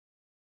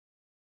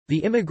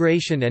The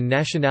Immigration and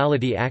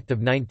Nationality Act of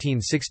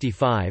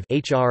 1965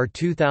 (H.R.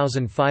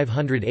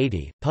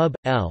 2580), Pub.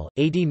 L.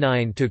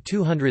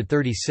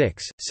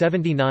 89-236,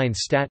 79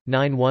 Stat.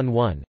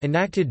 911,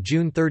 enacted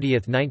June 30,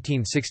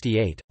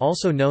 1968,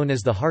 also known as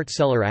the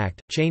Hart-Celler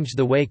Act, changed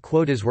the way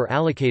quotas were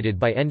allocated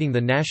by ending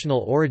the national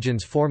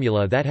origins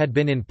formula that had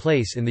been in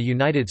place in the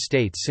United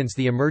States since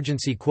the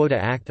Emergency Quota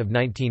Act of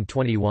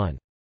 1921.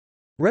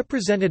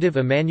 Representative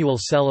Emanuel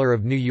Celler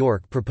of New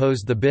York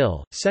proposed the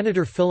bill,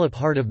 Senator Philip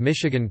Hart of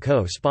Michigan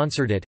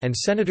co-sponsored it, and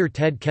Senator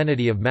Ted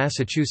Kennedy of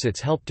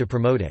Massachusetts helped to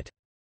promote it.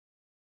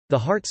 The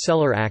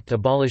Hart-Celler Act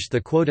abolished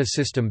the quota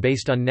system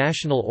based on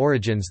national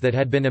origins that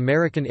had been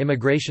American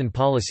immigration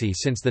policy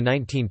since the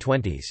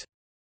 1920s.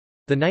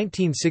 The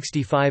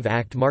 1965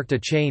 Act marked a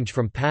change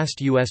from past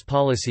U.S.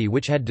 policy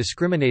which had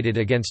discriminated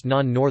against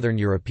non-Northern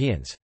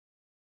Europeans.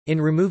 In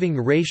removing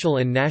racial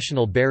and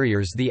national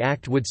barriers, the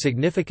act would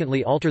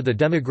significantly alter the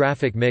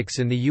demographic mix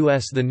in the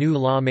U.S. The new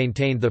law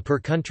maintained the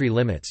per-country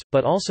limits,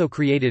 but also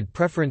created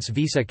preference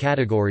visa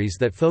categories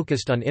that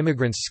focused on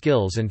immigrants'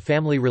 skills and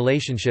family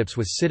relationships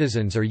with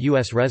citizens or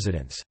U.S.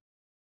 residents.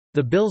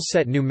 The bill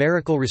set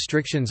numerical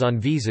restrictions on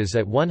visas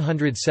at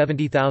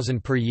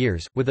 170,000 per year,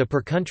 with a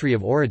per-country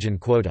of origin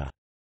quota.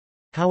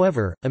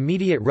 However,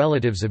 immediate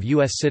relatives of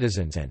U.S.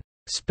 citizens and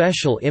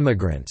special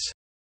immigrants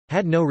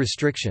had no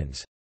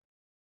restrictions.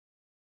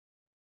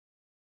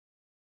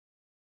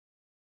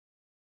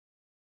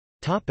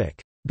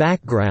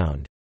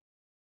 Background.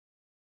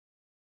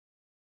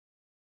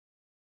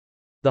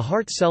 The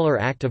Hart-Celler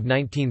Act of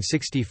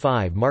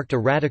 1965 marked a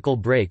radical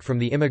break from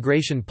the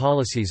immigration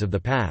policies of the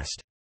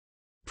past.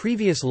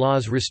 Previous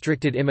laws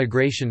restricted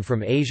immigration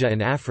from Asia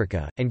and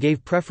Africa, and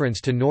gave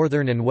preference to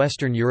Northern and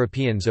Western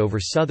Europeans over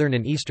Southern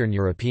and Eastern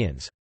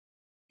Europeans.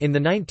 In the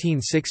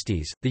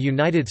 1960s, the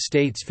United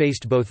States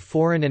faced both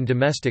foreign and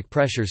domestic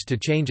pressures to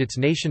change its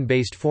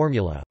nation-based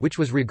formula, which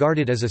was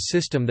regarded as a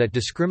system that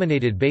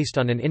discriminated based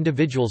on an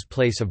individual's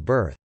place of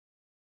birth.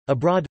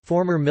 Abroad,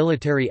 former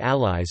military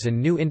allies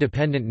and new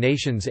independent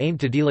nations aimed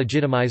to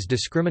delegitimize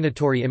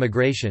discriminatory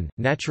immigration,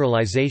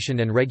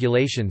 naturalization and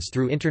regulations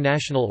through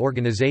international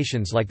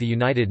organizations like the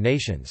United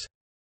Nations.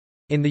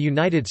 In the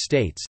United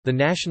States, the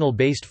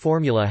national-based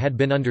formula had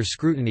been under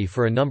scrutiny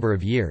for a number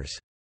of years.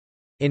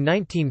 In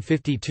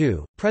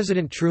 1952,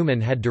 President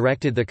Truman had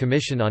directed the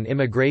Commission on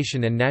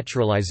Immigration and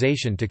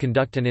Naturalization to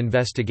conduct an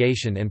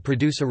investigation and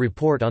produce a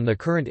report on the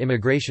current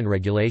immigration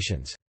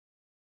regulations.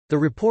 The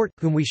report,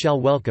 Whom We Shall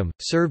Welcome,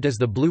 served as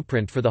the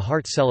blueprint for the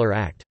Hart-Celler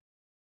Act.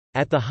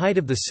 At the height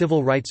of the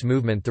civil rights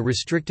movement, the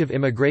restrictive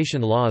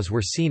immigration laws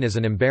were seen as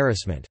an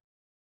embarrassment.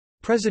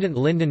 President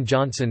Lyndon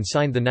Johnson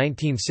signed the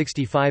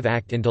 1965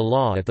 Act into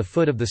law at the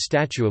foot of the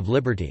Statue of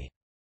Liberty.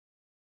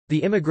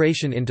 The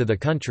immigration into the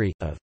country,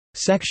 of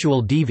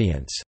sexual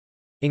deviants,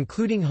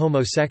 including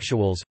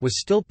homosexuals, was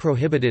still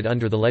prohibited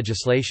under the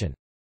legislation.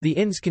 The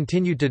INS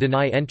continued to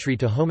deny entry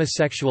to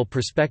homosexual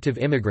prospective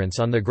immigrants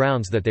on the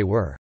grounds that they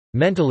were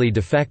mentally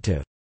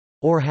defective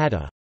or had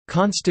a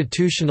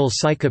constitutional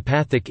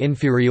psychopathic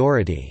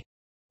inferiority,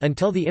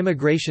 until the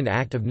Immigration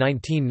Act of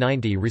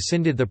 1990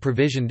 rescinded the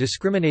provision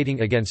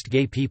discriminating against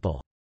gay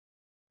people.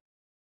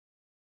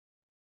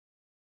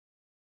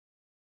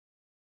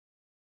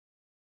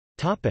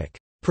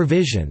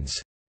 Provisions.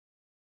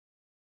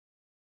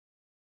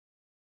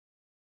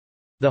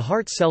 The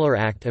Hart-Celler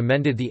Act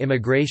amended the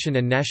Immigration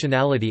and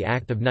Nationality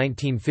Act of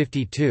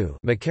 1952,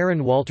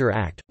 McCarran-Walter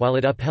Act, while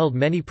it upheld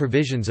many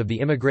provisions of the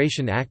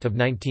Immigration Act of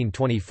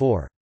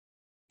 1924.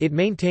 It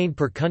maintained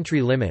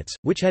per-country limits,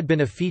 which had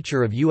been a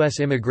feature of U.S.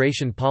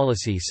 immigration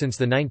policy since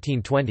the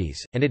 1920s,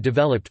 and it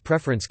developed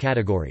preference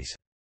categories.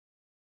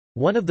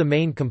 One of the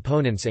main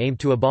components aimed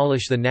to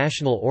abolish the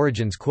national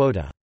origins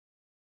quota.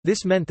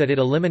 This meant that it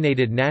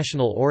eliminated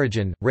national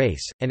origin,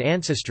 race, and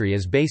ancestry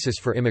as basis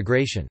for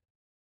immigration.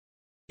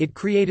 It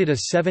created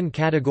a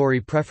 7-category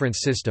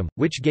preference system,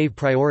 which gave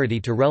priority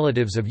to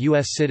relatives of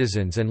U.S.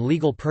 citizens and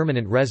legal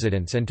permanent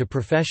residents and to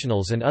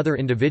professionals and other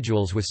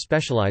individuals with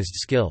specialized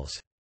skills.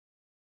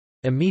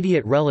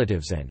 Immediate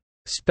relatives and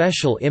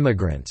special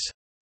immigrants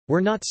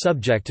were not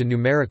subject to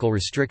numerical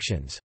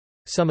restrictions.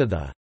 Some of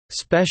the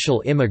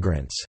special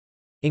immigrants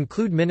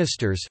include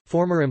ministers,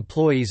 former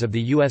employees of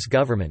the U.S.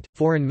 government,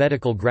 foreign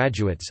medical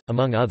graduates,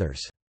 among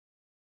others.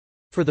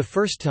 For the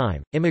first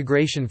time,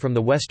 immigration from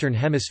the Western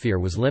Hemisphere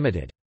was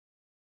limited.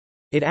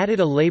 It added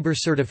a labor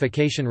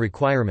certification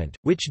requirement,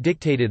 which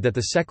dictated that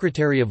the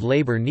Secretary of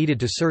Labor needed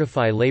to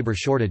certify labor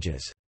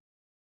shortages.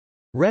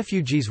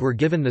 Refugees were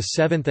given the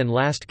 7th and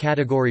last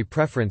category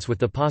preference with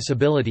the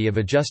possibility of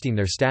adjusting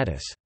their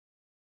status.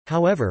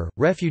 However,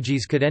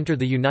 refugees could enter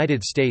the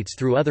United States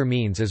through other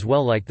means as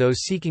well, like those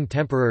seeking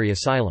temporary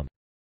asylum.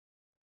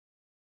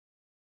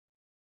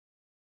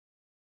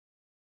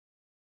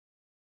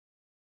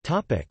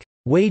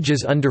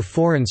 Wages under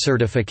foreign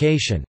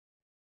certification.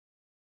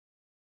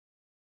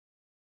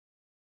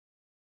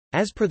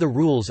 As per the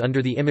rules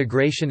under the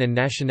Immigration and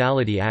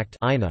Nationality Act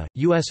 (INA),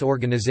 U.S.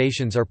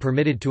 organizations are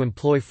permitted to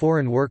employ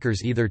foreign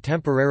workers either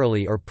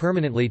temporarily or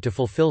permanently to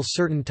fulfill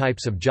certain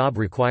types of job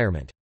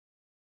requirement.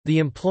 The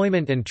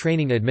Employment and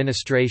Training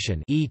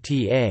Administration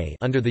 (ETA)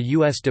 under the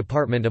U.S.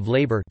 Department of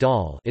Labor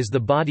 (DOL) is the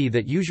body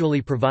that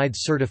usually provides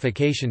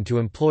certification to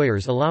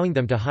employers allowing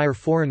them to hire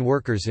foreign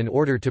workers in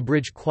order to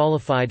bridge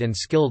qualified and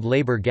skilled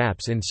labor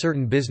gaps in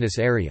certain business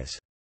areas.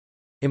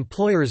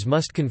 Employers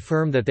must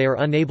confirm that they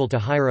are unable to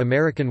hire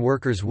American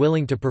workers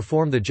willing to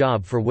perform the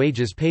job for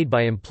wages paid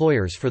by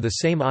employers for the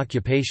same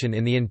occupation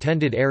in the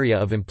intended area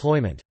of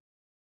employment.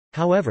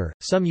 However,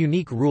 some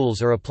unique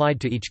rules are applied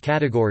to each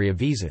category of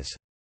visas.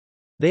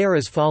 They are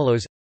as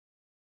follows: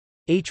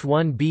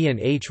 H-1B and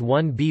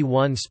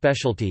H-1B1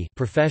 specialty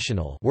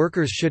professional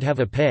workers should have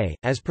a pay,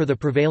 as per the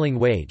prevailing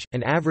wage,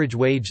 an average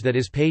wage that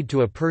is paid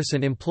to a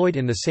person employed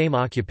in the same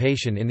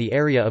occupation in the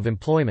area of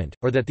employment,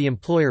 or that the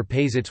employer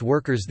pays its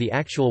workers the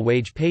actual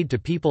wage paid to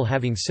people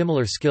having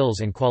similar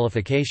skills and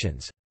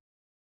qualifications.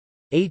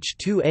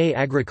 H-2A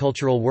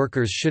agricultural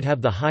workers should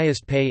have the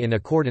highest pay in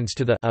accordance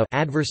to the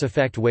adverse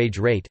effect wage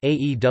rate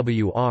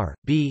 (AEWR),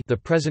 b the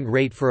present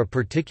rate for a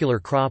particular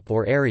crop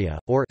or area,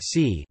 or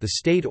c the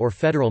state or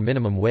federal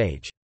minimum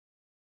wage.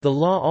 The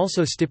law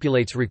also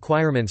stipulates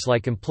requirements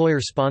like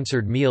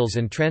employer-sponsored meals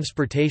and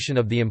transportation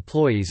of the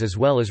employees, as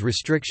well as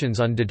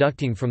restrictions on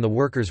deducting from the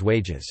workers'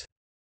 wages.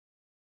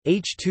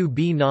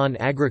 H-2B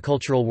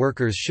non-agricultural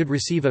workers should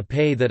receive a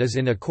pay that is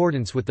in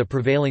accordance with the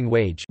prevailing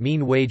wage,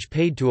 mean wage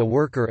paid to a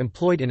worker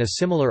employed in a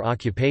similar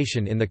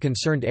occupation in the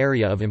concerned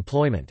area of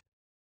employment.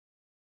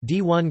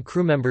 D1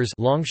 crewmembers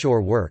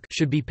longshore work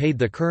should be paid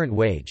the current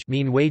wage,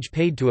 mean wage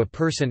paid to a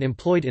person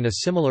employed in a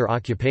similar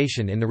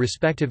occupation in the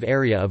respective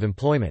area of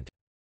employment.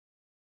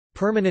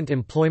 Permanent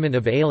employment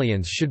of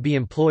aliens should be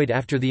employed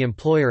after the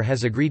employer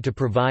has agreed to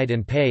provide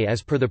and pay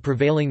as per the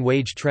prevailing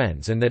wage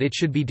trends, and that it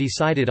should be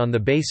decided on the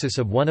basis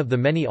of one of the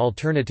many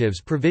alternatives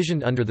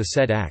provisioned under the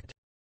said Act.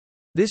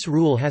 This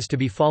rule has to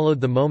be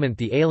followed the moment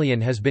the alien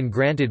has been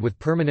granted with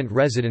permanent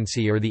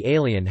residency or the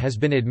alien has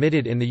been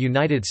admitted in the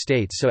United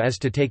States so as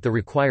to take the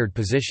required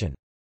position.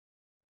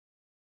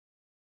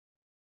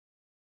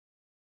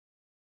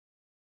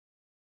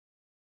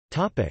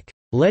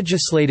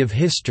 Legislative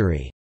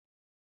history.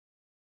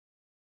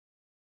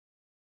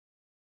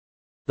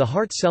 The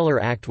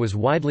Hart-Celler Act was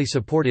widely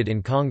supported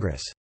in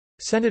Congress.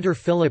 Senator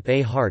Philip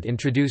A. Hart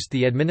introduced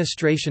the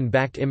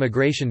administration-backed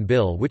immigration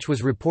bill, which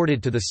was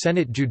reported to the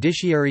Senate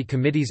Judiciary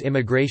Committee's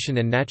Immigration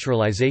and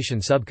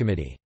Naturalization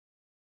Subcommittee.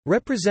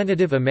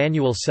 Representative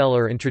Emanuel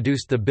Celler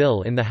introduced the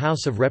bill in the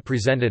House of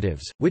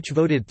Representatives, which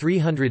voted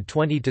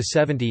 320 to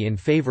 70 in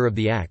favor of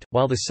the act,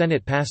 while the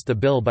Senate passed the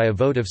bill by a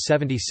vote of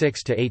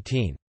 76 to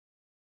 18.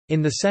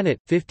 In the Senate,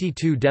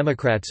 52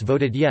 Democrats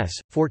voted yes,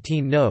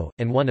 14 no,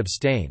 and 1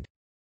 abstained.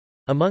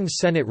 Among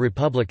Senate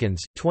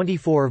Republicans,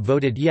 24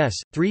 voted yes,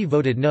 3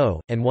 voted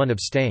no, and 1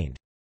 abstained.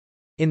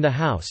 In the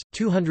House,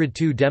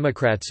 202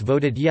 Democrats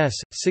voted yes,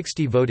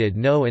 60 voted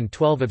no and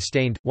 12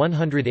 abstained,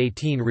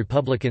 118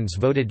 Republicans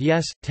voted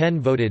yes,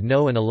 10 voted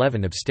no and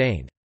 11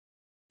 abstained.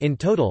 In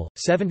total,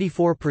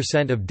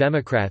 74% of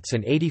Democrats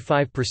and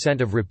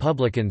 85% of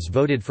Republicans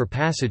voted for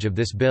passage of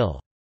this bill.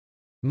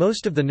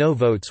 Most of the no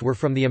votes were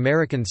from the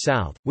American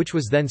South, which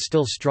was then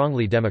still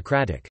strongly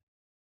Democratic.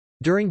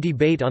 During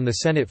debate on the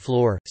Senate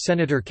floor,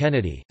 Senator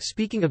Kennedy,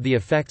 speaking of the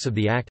effects of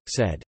the act,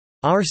 said,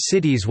 "Our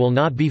cities will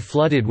not be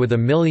flooded with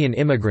 1 million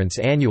immigrants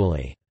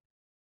annually.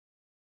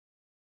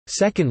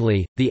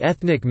 Secondly, the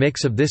ethnic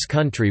mix of this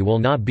country will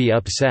not be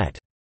upset."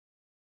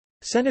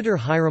 Senator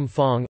Hiram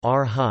Fong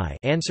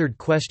answered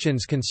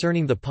questions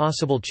concerning the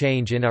possible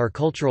change in our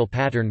cultural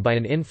pattern by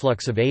an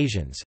influx of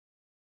Asians.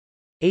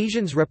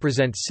 Asians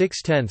represent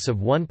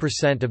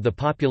 0.6% of the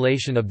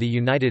population of the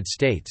United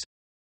States.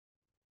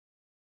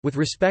 With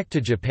respect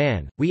to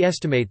Japan, we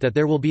estimate that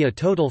there will be a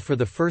total for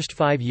the first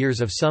 5 years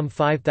of some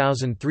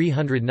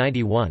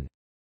 5,391.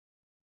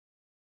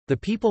 The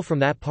people from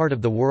that part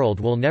of the world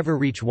will never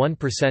reach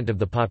 1% of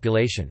the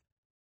population.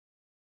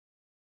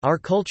 Our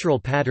cultural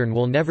pattern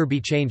will never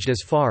be changed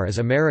as far as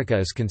America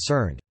is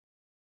concerned.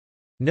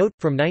 Note,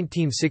 from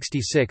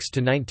 1966 to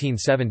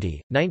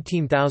 1970,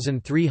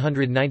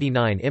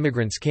 19,399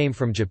 immigrants came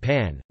from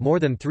Japan, more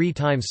than 3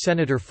 times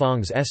Senator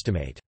Fong's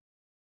estimate.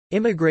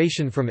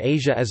 Immigration from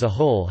Asia as a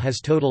whole has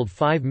totaled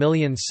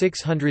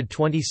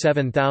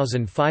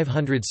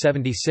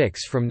 5,627,576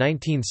 from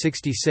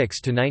 1966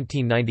 to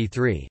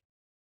 1993.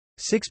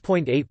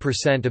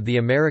 6.8% of the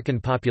American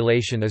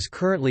population is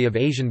currently of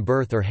Asian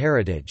birth or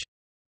heritage.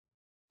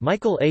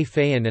 Michael A.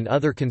 Fayen and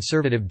other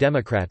conservative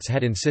Democrats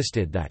had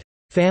insisted that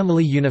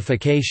family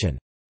unification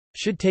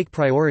should take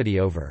priority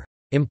over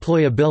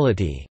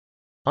employability,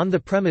 on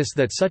the premise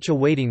that such a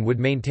weighting would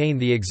maintain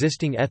the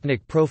existing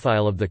ethnic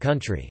profile of the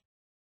country.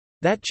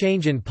 That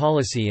change in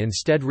policy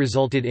instead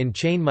resulted in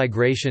chain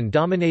migration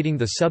dominating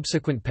the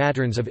subsequent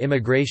patterns of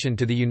immigration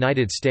to the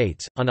United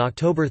States. On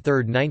October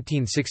 3,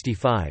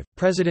 1965,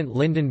 President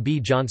Lyndon B.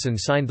 Johnson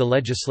signed the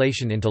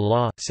legislation into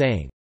law,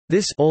 saying,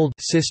 "This old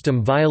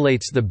system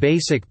violates the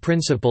basic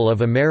principle of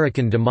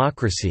American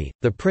democracy,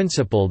 the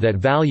principle that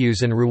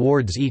values and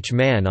rewards each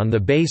man on the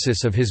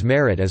basis of his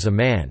merit as a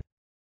man."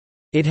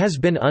 It has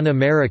been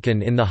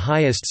un-American in the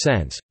highest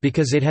sense,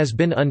 because it has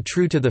been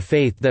untrue to the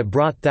faith that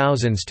brought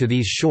thousands to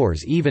these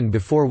shores even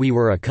before we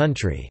were a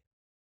country."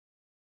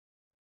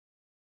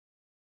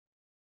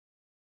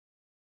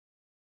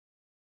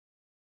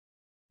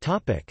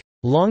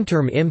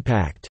 Long-term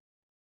impact.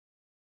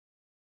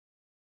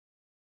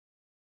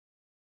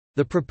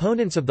 The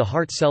proponents of the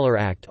Hart-Celler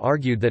Act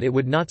argued that it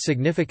would not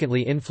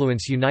significantly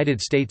influence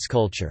United States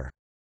culture.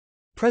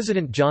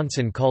 President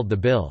Johnson called the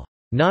bill,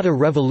 "not a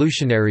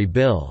revolutionary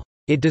bill.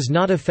 It does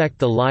not affect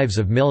the lives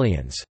of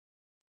millions."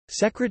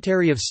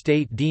 Secretary of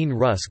State Dean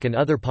Rusk and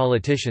other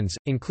politicians,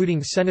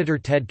 including Senator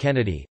Ted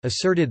Kennedy,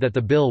 asserted that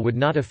the bill would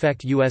not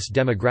affect U.S.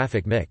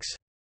 demographic mix.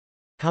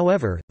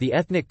 However, the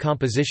ethnic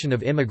composition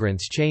of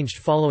immigrants changed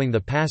following the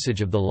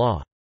passage of the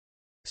law.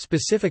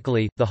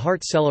 Specifically, the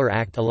Hart-Celler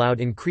Act allowed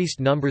increased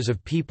numbers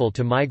of people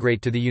to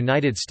migrate to the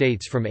United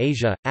States from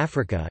Asia,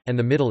 Africa, and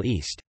the Middle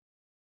East.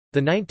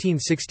 The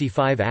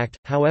 1965 Act,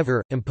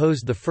 however,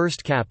 imposed the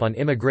first cap on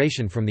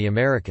immigration from the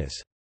Americas.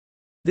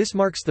 This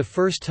marks the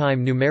first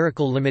time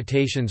numerical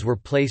limitations were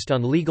placed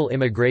on legal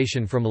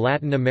immigration from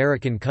Latin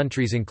American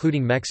countries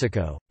including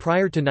Mexico.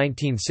 Prior to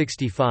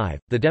 1965,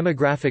 the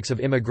demographics of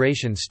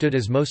immigration stood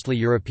as mostly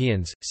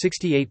Europeans.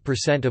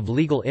 68% of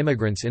legal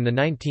immigrants in the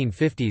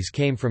 1950s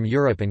came from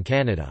Europe and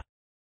Canada.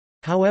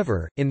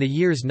 However, in the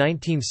years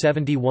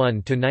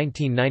 1971 to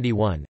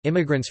 1991,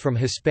 immigrants from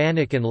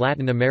Hispanic and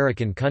Latin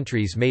American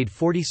countries made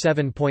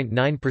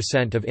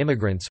 47.9% of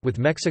immigrants, with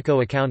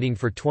Mexico accounting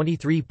for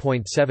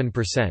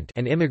 23.7%,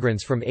 and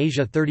immigrants from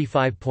Asia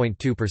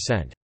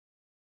 35.2%.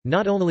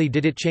 Not only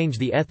did it change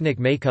the ethnic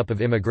makeup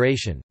of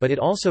immigration, but it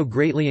also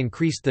greatly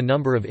increased the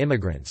number of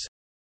immigrants.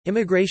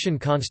 Immigration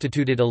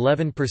constituted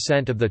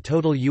 11% of the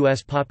total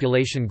U.S.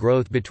 population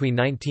growth between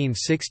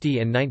 1960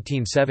 and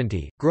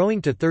 1970,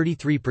 growing to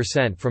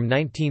 33% from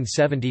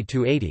 1970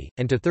 to 80,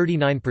 and to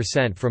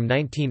 39% from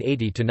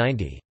 1980 to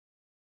 90.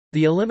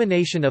 The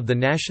elimination of the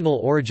national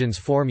origins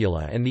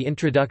formula and the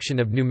introduction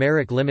of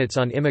numeric limits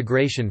on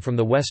immigration from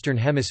the Western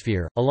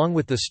Hemisphere, along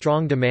with the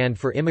strong demand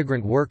for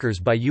immigrant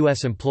workers by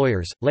U.S.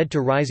 employers, led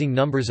to rising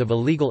numbers of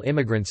illegal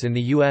immigrants in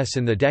the U.S.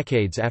 in the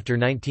decades after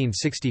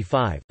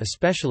 1965,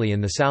 especially in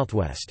the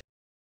Southwest.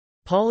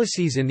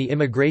 Policies in the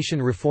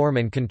Immigration Reform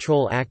and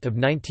Control Act of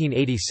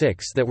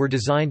 1986 that were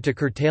designed to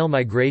curtail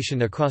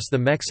migration across the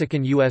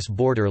Mexican-U.S.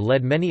 border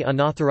led many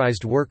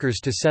unauthorized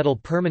workers to settle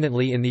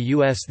permanently in the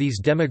U.S.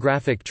 These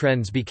demographic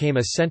trends became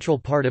a central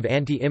part of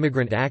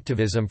anti-immigrant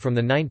activism from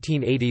the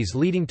 1980s,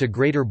 leading to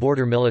greater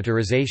border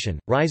militarization,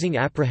 rising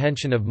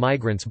apprehension of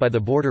migrants by the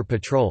Border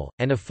Patrol,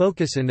 and a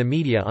focus in the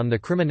media on the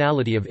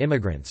criminality of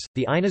immigrants.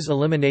 The INA's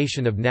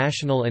elimination of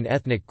national and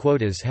ethnic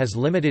quotas has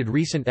limited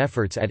recent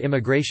efforts at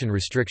immigration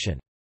restriction.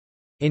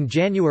 In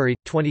January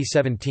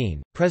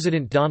 2017,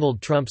 President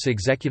Donald Trump's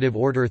Executive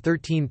Order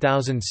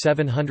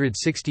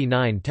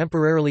 13769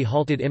 temporarily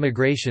halted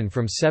immigration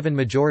from 7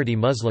 majority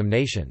Muslim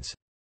nations.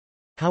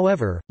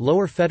 However,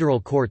 lower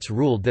federal courts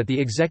ruled that the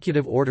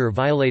executive order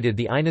violated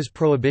the INA's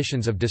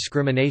prohibitions of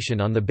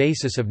discrimination on the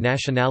basis of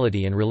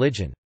nationality and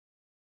religion.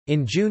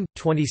 In June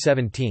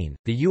 2017,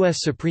 the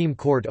U.S. Supreme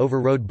Court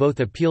overrode both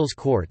appeals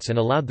courts and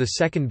allowed the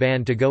second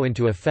ban to go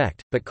into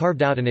effect, but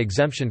carved out an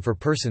exemption for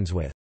persons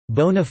with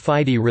bona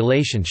fide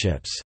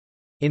relationships.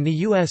 In the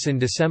U.S. in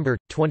December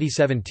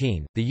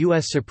 2017, the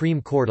U.S.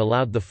 Supreme Court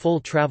allowed the full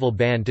travel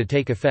ban to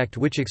take effect,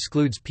 which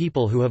excludes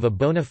people who have a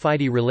bona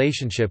fide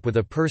relationship with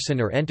a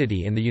person or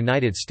entity in the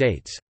United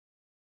States.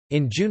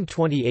 In June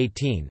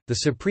 2018, the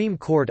Supreme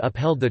Court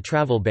upheld the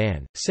travel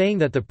ban, saying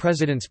that the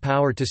President's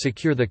power to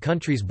secure the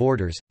country's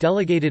borders,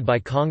 delegated by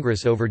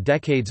Congress over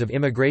decades of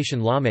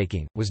immigration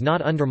lawmaking, was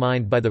not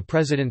undermined by the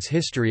President's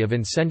history of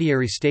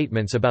incendiary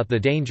statements about the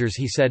dangers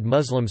he said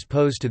Muslims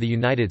pose to the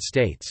United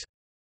States.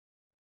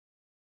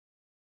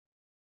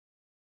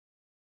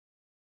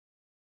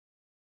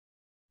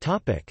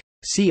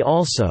 See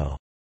also: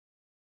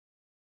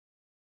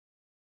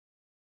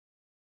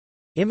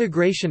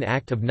 Immigration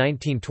Act of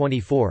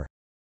 1924,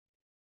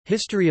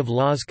 History of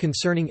laws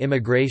concerning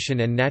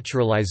immigration and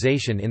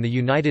naturalization in the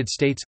United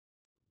States,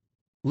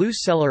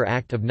 Luce-Celler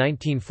Act of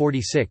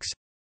 1946,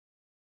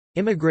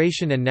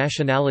 Immigration and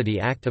Nationality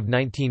Act of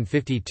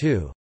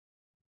 1952,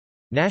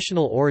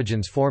 National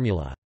Origins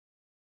Formula.